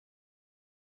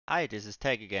Hi, this is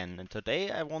Tag again, and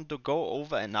today I want to go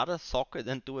over another socket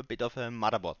and do a bit of a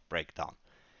motherboard breakdown.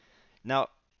 Now,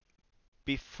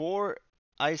 before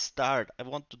I start, I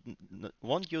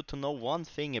want you to know one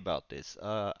thing about this.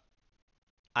 I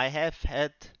have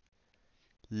had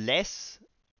less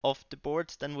of the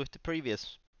boards than with the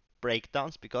previous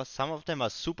breakdowns because some of them are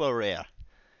super rare.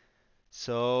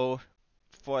 So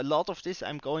for a lot of this,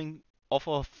 I'm going off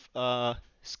of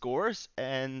scores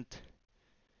and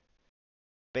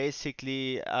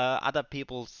basically other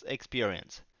people's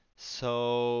experience.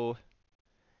 So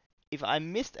if I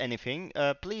missed anything,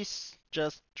 please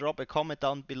just drop a comment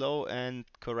down below and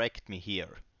correct me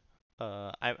here.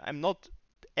 I'm not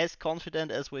as confident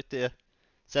as with the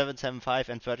 775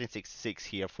 and 1366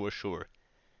 here for sure,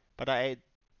 but I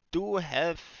do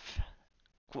have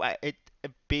quite a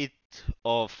bit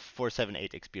of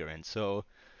 478 experience, so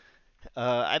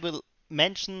I will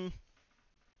mention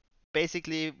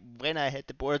basically when I had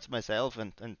the boards myself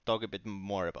and talk a bit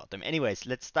more about them. Anyways,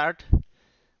 let's start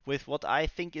with what I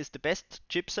think is the best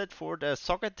chipset for the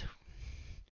socket.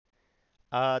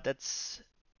 That's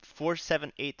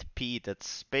 478p.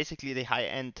 That's basically the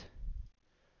high-end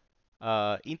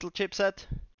Intel chipset.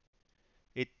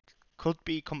 It could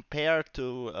be compared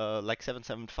to like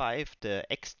 775, the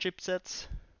X chipsets.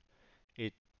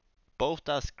 It both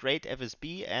does great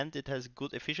FSB and it has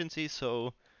good efficiency,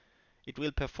 so it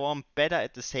will perform better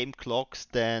at the same clocks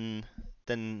than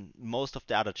most of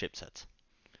the other chipsets.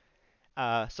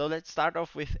 So let's start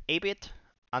off with Abit.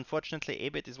 Unfortunately,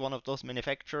 Abit is one of those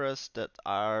manufacturers that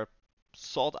are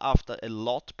sought after a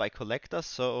lot by collectors,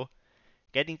 so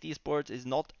getting these boards is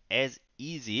not as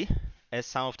easy as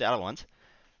some of the other ones.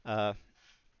 Uh,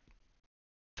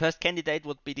 First candidate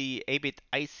would be the Abit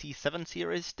IC7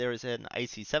 series. There is an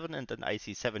IC7 and an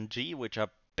IC7G, which are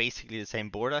basically the same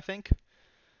board, I think.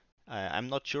 I'm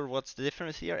not sure what's the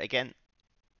difference here. Again,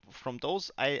 from those,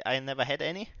 I never had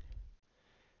any.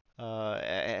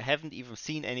 I haven't even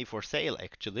seen any for sale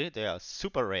actually. They are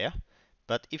super rare.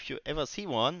 But if you ever see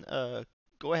one,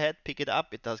 go ahead, pick it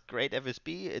up. It does great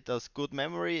FSB, it does good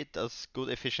memory, it does good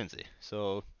efficiency.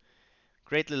 So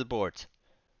great little boards.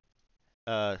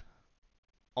 Uh,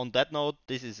 on that note,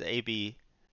 this is Abit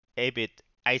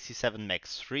IC7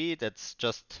 Max 3. That's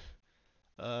just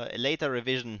a later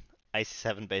revision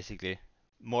IC7 basically.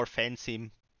 More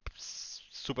fancy,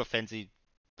 super fancy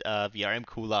VRM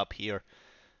cooler up here,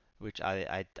 which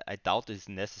I doubt is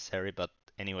necessary, but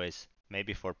anyways,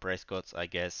 maybe for Prescott's, I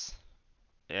guess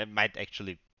it might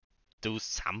actually do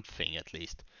something at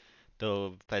least.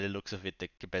 Though by the looks of it, the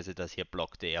capacitors here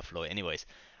block the airflow. Anyways,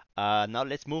 now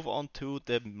let's move on to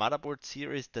the motherboard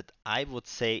series that I would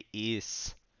say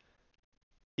is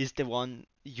the one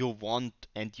you want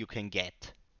and you can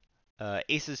get.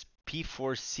 Asus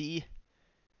P4C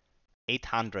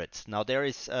 800. Now there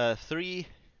is three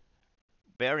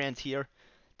variants here.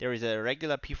 There is a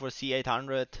regular P4C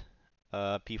 800,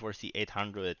 P4C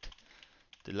 800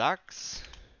 Deluxe.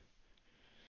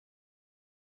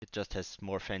 It just has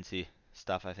more fancy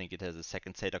stuff. I think it has a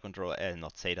second SATA controller,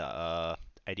 not SATA,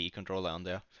 IDE controller on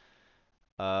there.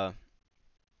 Uh,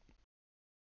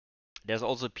 there's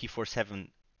also P47,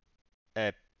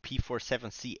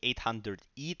 P47C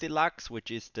 800E Deluxe,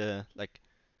 which is the like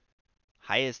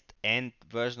highest end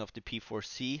version of the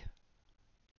P4C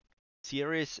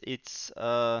series. It's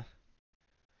the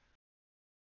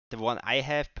one I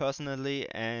have personally,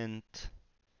 and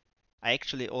I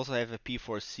actually also have a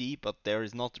P4C, but there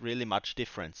is not really much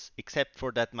difference, except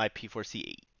for that my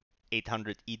P4C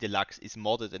 800E Deluxe is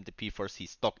modded and the P4C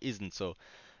stock isn't, so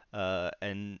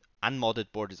an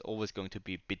unmodded board is always going to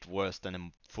be a bit worse than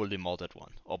a fully modded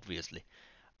one, obviously.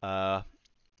 Uh,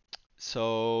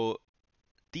 so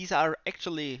these are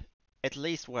actually, at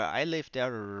least where I live, they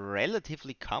are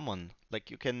relatively common. Like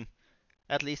you can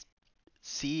at least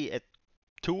see at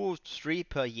 2, 3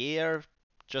 per year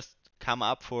just come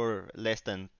up for less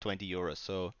than 20 euros.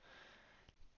 So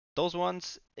those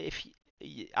ones, if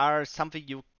are something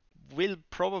you will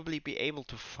probably be able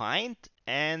to find,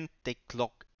 and they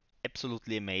clock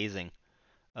absolutely amazing.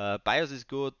 BIOS is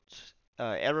good.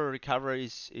 Error recovery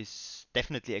is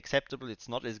definitely acceptable. It's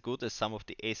not as good as some of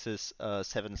the Asus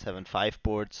 775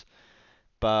 boards,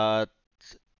 but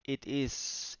it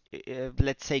is,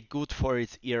 let's say, good for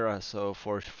its era. So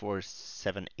for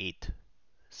 7.8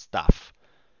 stuff.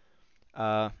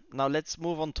 Now let's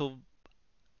move on to,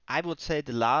 I would say,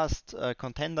 the last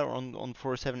contender on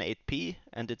 478p,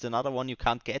 and it's another one you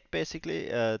can't get basically.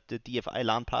 The DFI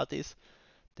LAN parties.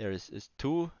 There is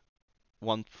two,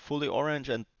 one fully orange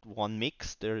and one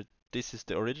mixed. This is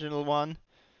the original one,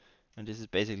 and this is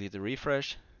basically the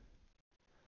refresh.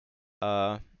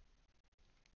 Uh,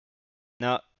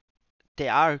 Now They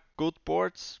are good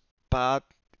boards, but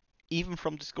even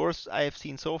from the scores I have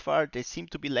seen so far, they seem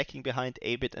to be lacking behind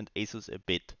Abit and Asus a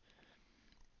bit.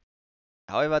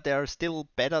 However, they are still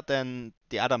better than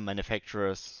the other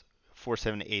manufacturers'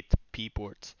 478p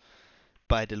boards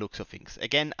by the looks of things.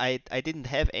 Again, I didn't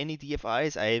have any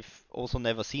DFIs. I've also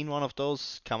never seen one of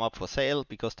those come up for sale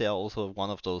because they are also one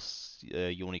of those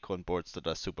unicorn boards that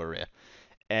are super rare.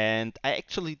 And I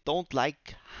actually don't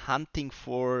like hunting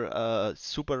for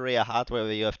super rare hardware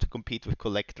where you have to compete with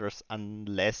collectors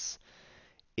unless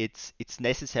it's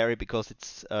necessary because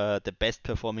it's the best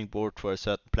performing board for a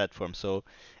certain platform. So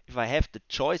if I have the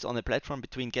choice on a platform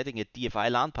between getting a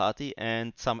DFI LAN party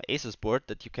and some Asus board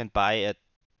that you can buy at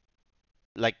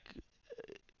like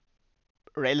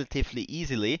relatively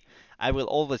easily, I will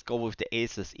always go with the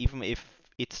Asus, even if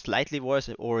it's slightly worse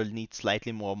or needs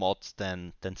slightly more mods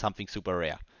than something super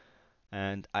rare.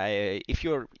 And if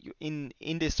you're in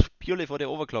this purely for the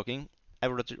overclocking, I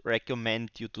would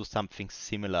recommend you do something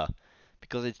similar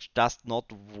because it's just not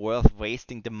worth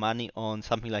wasting the money on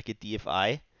something like a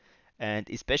DFI, and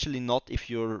especially not if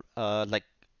you're like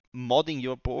modding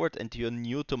your board and you're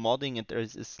new to modding and there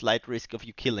is a slight risk of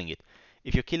you killing it.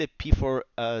 If you kill a P4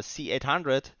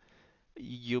 C800,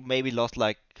 you maybe lost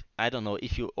like, I don't know,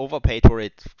 if you overpaid for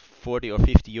it 40 or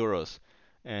 50 euros,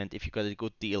 and if you got a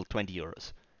good deal, 20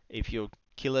 euros. If you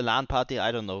kill a LAN party,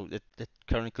 I don't know, the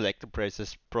current collector price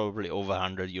is probably over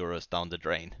 100 euros down the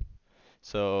drain.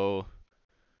 So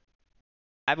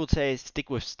I would say stick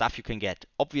with stuff you can get.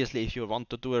 Obviously, if you want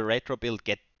to do a retro build,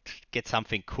 get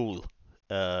something cool.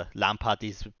 LAN party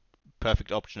is a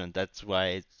perfect option, and that's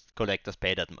why collectors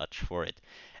pay that much for it.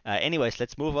 Anyways,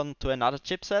 let's move on to another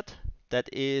chipset. That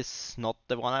is not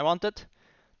the one I wanted.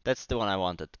 That's the one I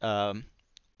wanted.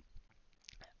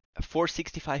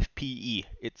 465PE.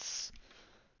 It's,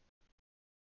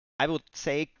 I would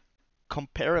say,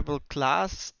 comparable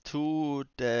class to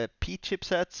the P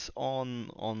chipsets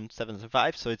on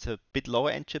 775, so it's a bit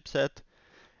lower end chipset.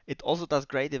 It also does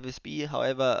great FSB,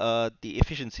 however, the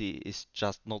efficiency is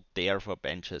just not there for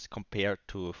benches compared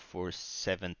to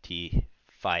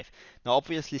 475. Now,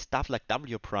 obviously, stuff like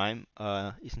W prime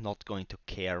is not going to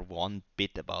care one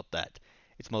bit about that.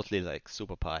 It's mostly like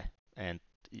SuperPi and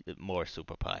more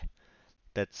SuperPi.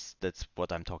 That's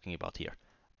what I'm talking about here.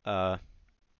 Uh,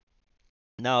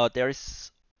 Now there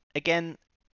is again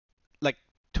like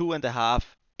two and a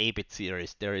half 8-bit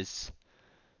series. There is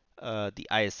the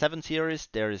IS7 series,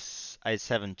 there is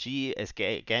IS7G.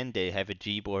 Again, they have a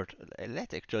G board.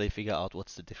 Let's actually figure out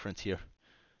what's the difference here.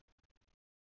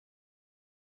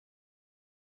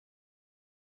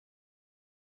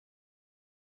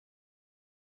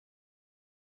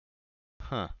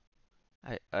 Huh.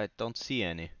 I don't see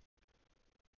any.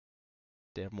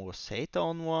 They're more SATA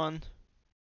on one.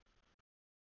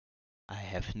 I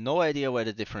have no idea where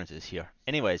the difference is here.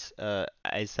 Anyways, i7,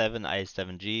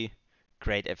 i7G,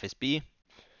 great FSB.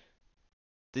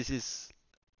 This is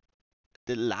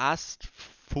the last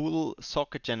full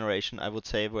socket generation, I would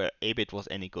say, where 8-bit was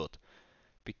any good.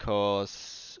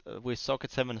 Because with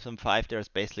socket 775, there's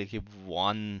basically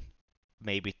one,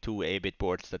 maybe two 8-bit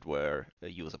boards that were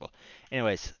usable.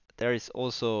 Anyways, there is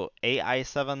also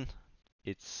AI7.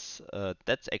 It's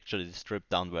that's actually the stripped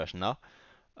down version now.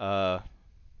 Uh,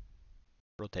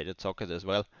 Rotated socket as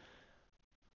well.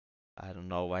 I don't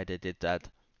know why they did that.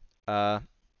 Uh,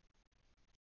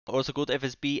 Also good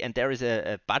FSB, and there is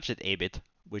a budget 8-bit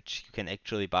which you can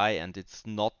actually buy, and it's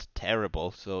not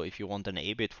terrible. So if you want an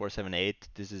 8-bit 478,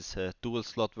 this is a dual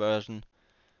slot version.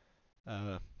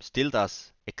 Still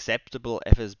does acceptable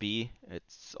FSB.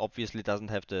 It's obviously doesn't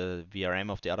have the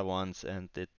VRM of the other ones, and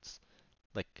it's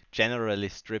like generally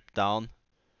stripped down.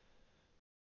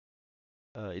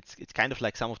 It's kind of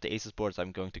like some of the Asus boards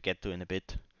I'm going to get to in a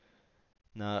bit.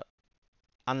 Now,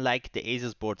 unlike the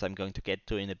Asus boards I'm going to get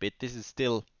to in a bit, this is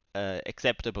still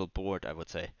acceptable board, I would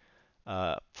say.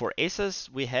 For Asus,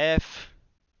 we have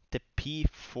the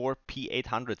P4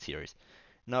 P800 series.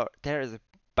 Now, there is a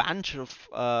bunch of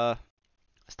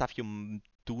stuff you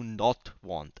do not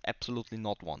want, absolutely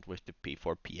not want with the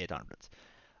P4 P800s.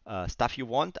 Stuff you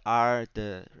want are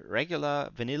the regular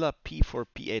vanilla P4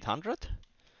 P800.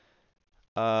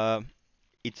 Uh,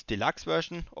 it's deluxe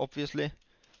version, obviously.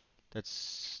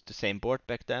 That's the same board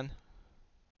back then.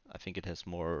 I think it has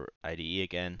more IDE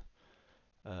again.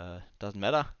 Doesn't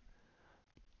matter.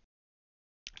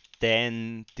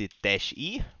 Then the Dash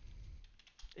E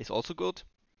is also good.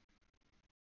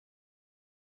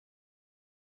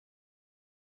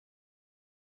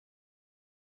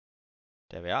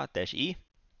 There we are, Dash E.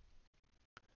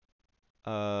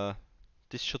 Uh,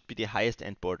 this should be the highest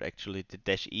end board actually, the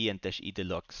Dash E and Dash E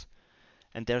Deluxe.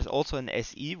 And there's also an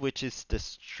SE, which is the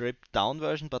stripped down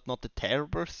version, but not the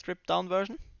terrible stripped down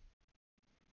version.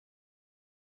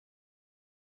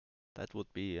 That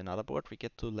would be another board we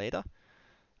get to later.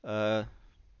 Uh,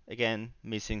 Again,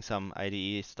 missing some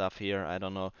IDE stuff here. I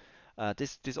don't know.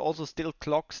 This also still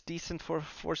clocks decent for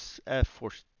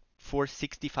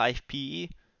 465 PE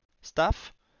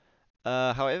stuff.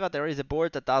 However, there is a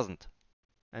board that doesn't,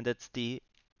 and that's the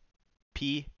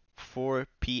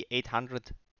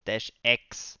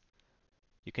P4P800-X.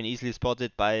 You can easily spot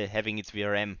it by having its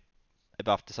VRM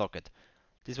above the socket.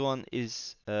 This one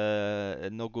is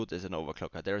no good as an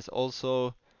overclocker. There is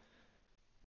also,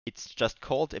 it's just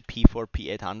called a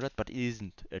P4P800, but it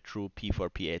isn't a true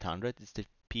P4P800. It's the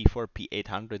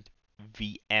P4P800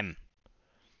 VM.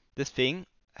 This thing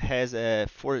has a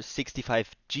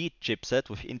 465G chipset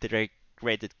with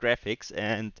integrated graphics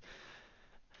and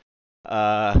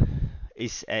uh,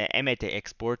 is a MAT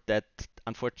export that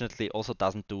unfortunately also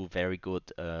doesn't do very good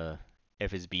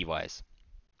FSB wise.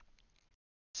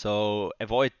 So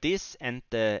avoid this and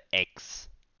the X.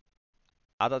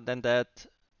 Other than that,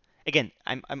 again,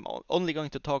 I'm only going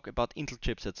to talk about Intel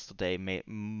chipsets today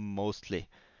mostly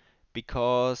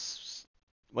because,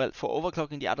 well, for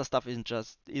overclocking the other stuff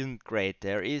isn't great.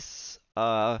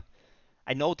 I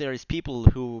know there is people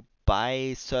who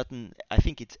buy certain, I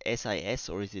think it's SIS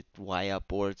or is it wire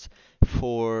boards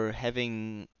for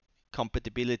having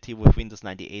compatibility with Windows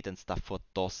 98 and stuff for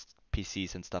DOS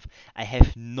PCs and stuff. I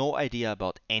have no idea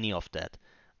about any of that.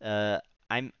 Uh,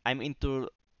 I'm into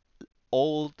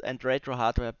old and retro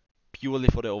hardware purely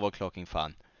for the overclocking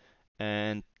fun,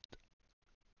 and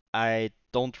I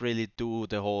don't really do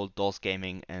the whole DOS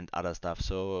gaming and other stuff,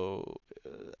 so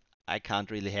I can't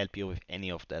really help you with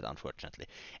any of that, unfortunately.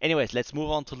 Anyways, let's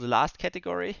move on to the last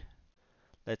category.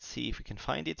 Let's see if we can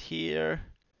find it here.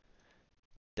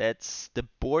 That's the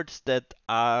boards that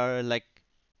are like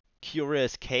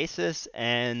curious cases,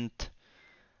 and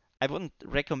I wouldn't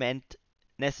recommend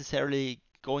necessarily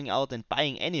going out and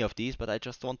buying any of these, but I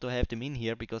just want to have them in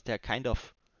here because they're kind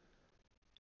of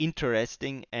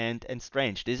interesting and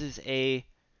strange. This is a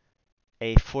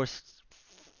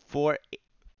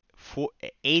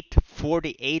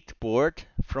 848 board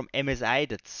from MSI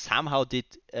that somehow did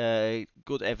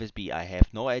good FSB. I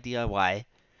have no idea why.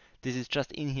 This is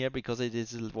just in here because it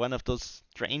is one of those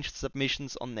strange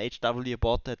submissions on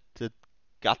HWBot that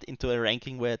got into a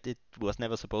ranking where it was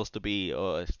never supposed to be,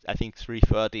 or I think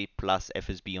 330 plus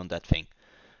FSB on that thing.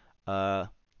 Uh,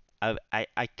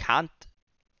 I can't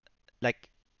like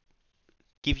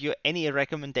give you any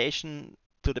recommendation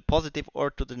to the positive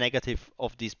or to the negative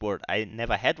of this board. I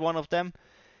never had one of them,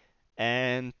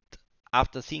 and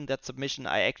after seeing that submission,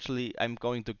 I'm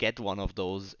going to get one of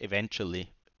those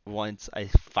eventually once I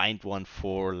find one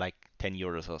for like 10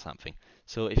 euros or something.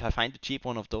 So if I find a cheap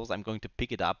one of those, I'm going to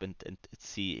pick it up and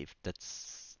see if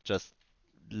that's just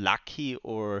lucky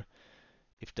or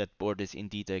if that board is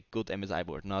indeed a good MSI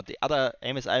board. Now, the other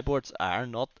MSI boards are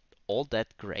not all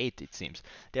that great, it seems.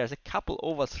 There's a couple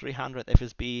over 300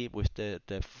 FSB with the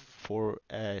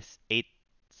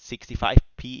 865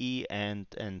 PE and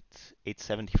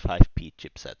 875p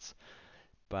chipsets,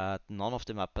 but none of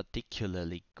them are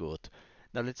particularly good.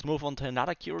 Now let's move on to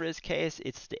another curious case.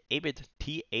 It's the ABIT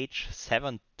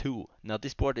TH72. Now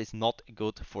this board is not a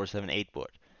good 478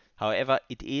 board. However,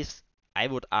 it is, I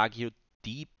would argue,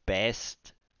 the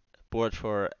best board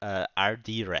for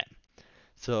RDRAM.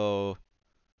 So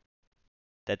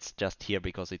that's just here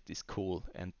because it is cool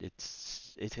and it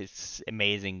is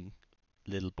amazing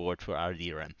little board for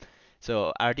RDRAM.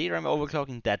 So RDRAM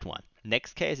overclocking, that one.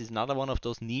 Next case is another one of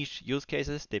those niche use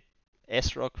cases, the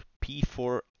SROC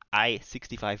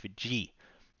P4i65G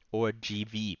or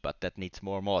GV, but that needs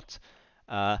more mods.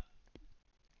 Uh,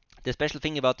 the special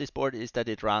thing about this board is that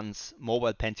it runs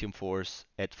mobile Pentium 4s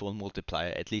at full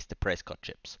multiplier, at least the Prescott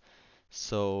chips.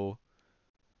 So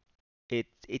it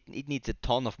needs a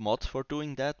ton of mods for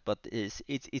doing that, but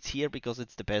it's here because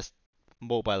it's the best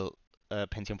mobile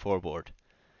Pentium 4 board.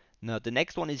 Now the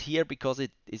next one is here because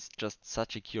it is just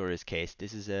such a curious case.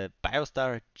 This is a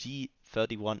Biostar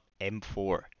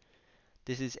G31M4.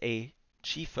 This is a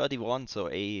G31, so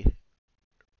a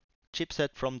chipset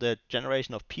from the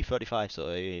generation of P35, so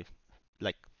a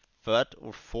like third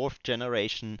or fourth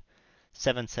generation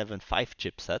 775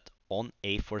 chipset on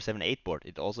a 478 board.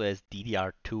 It also has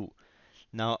DDR2.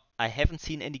 Now, I haven't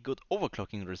seen any good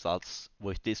overclocking results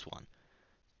with this one,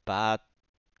 but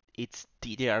it's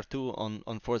DDR2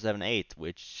 on 478,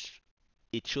 which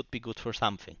it should be good for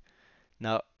something.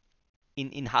 Now,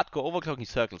 in hardcore overclocking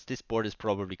circles, this board is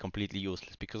probably completely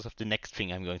useless because of the next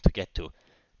thing I'm going to get to.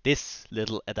 This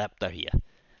little adapter here.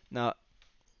 Now,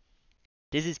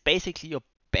 This is basically your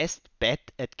best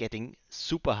bet at getting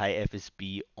super high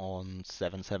FSB on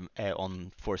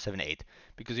 478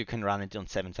 because you can run it on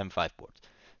 775 boards.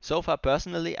 So far,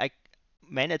 personally, I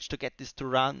managed to get this to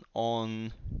run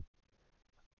on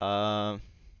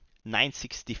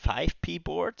 965p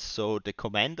boards, so the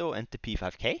Commando and the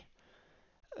P5K.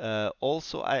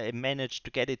 Also, I managed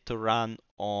to get it to run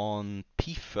on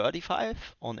P35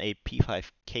 on a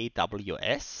P5K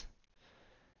WS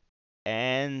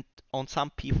and on some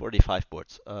P45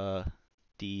 boards.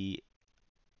 The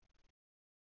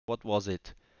what was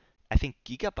it? I think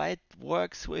Gigabyte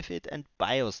works with it and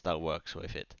BioStar works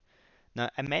with it. Now,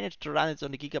 I managed to run it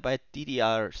on the Gigabyte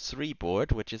DDR3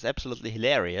 board, which is absolutely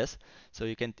hilarious. So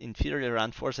you can, in theory,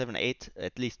 run 478,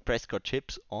 at least Prescott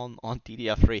chips, on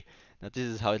DDR3. Now, this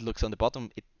is how it looks on the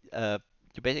bottom.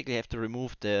 You basically have to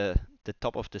remove the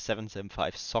top of the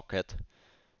 775 socket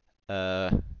uh,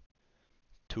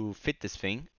 to fit this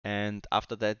thing, and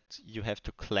after that, you have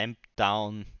to clamp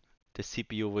down the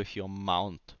CPU with your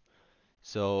mount.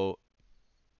 So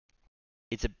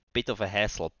it's a bit of a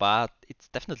hassle, but it's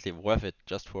definitely worth it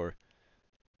just for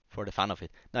the fun of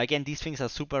it. Now again, these things are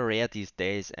super rare these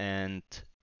days, and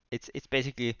it's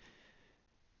basically,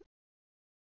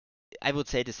 I would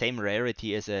say, the same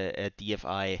rarity as a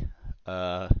DFI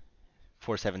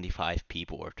 475p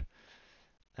board.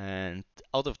 And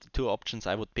out of the two options,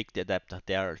 I would pick the adapter.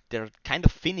 They're kind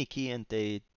of finicky, and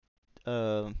they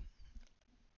uh,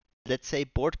 let's say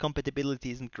board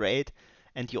compatibility isn't great,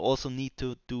 and you also need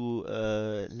to do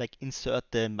like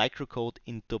insert the microcode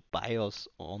into BIOS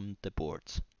on the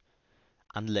boards.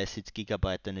 Unless it's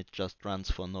Gigabyte, then it just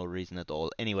runs for no reason at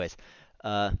all. Anyways,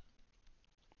 uh,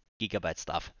 Gigabyte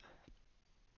stuff.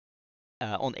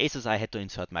 On Asus, I had to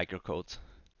insert microcodes.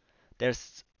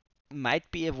 There's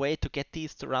might be a way to get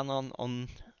these to run on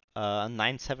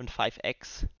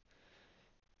 975X,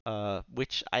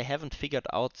 which I haven't figured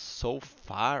out so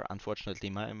far. Unfortunately,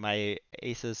 my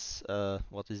Asus,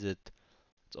 what is it?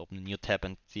 Let's open a new tab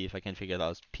and see if I can figure it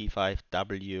out.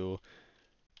 P5W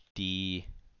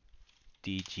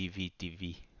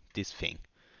DGVDV, this thing.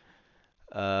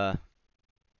 Uh,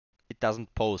 it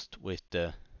doesn't post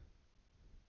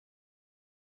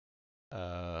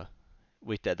uh,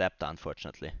 with the adapter,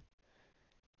 unfortunately.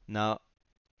 Now,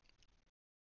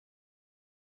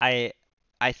 I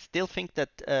I still think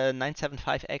that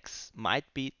 975X might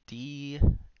be the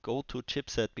go-to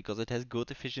chipset because it has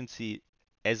good efficiency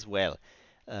as well.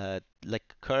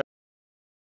 Like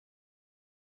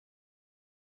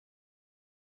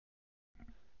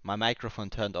my microphone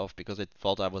turned off because it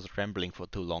thought I was rambling for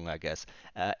too long, I guess.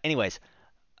 Anyways,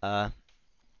 uh,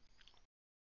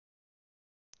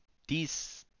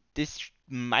 these this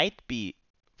might be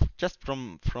just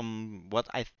from what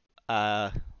I uh,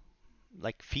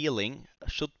 like feeling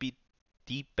should be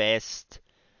the best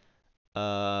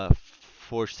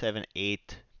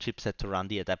 478 chipset to run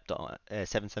the adapter on,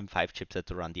 775 chipset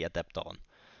to run the adapter on,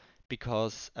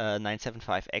 because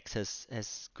 975X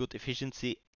has good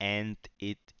efficiency and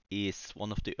it is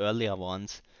one of the earlier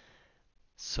ones,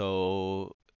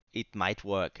 so it might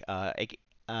work.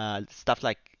 Stuff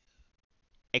like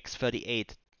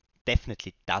X38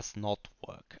 definitely does not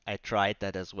work. I tried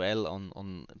that as well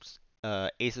on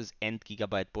Asus and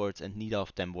Gigabyte boards, and neither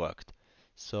of them worked.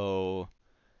 So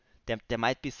there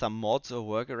might be some mods or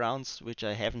workarounds which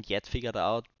I haven't yet figured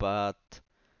out, but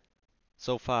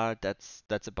so far that's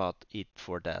about it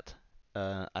for that.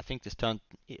 I think this turned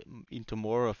into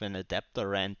more of an adapter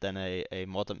rant than a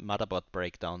motherboard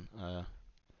breakdown.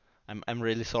 I'm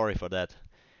really sorry for that.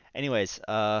 Anyways,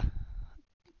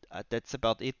 that's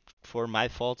about it for my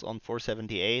thoughts on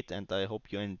 478, and I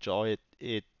hope you enjoyed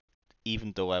it,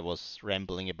 even though I was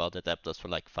rambling about adapters for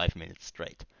like 5 minutes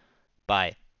straight.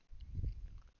 Bye.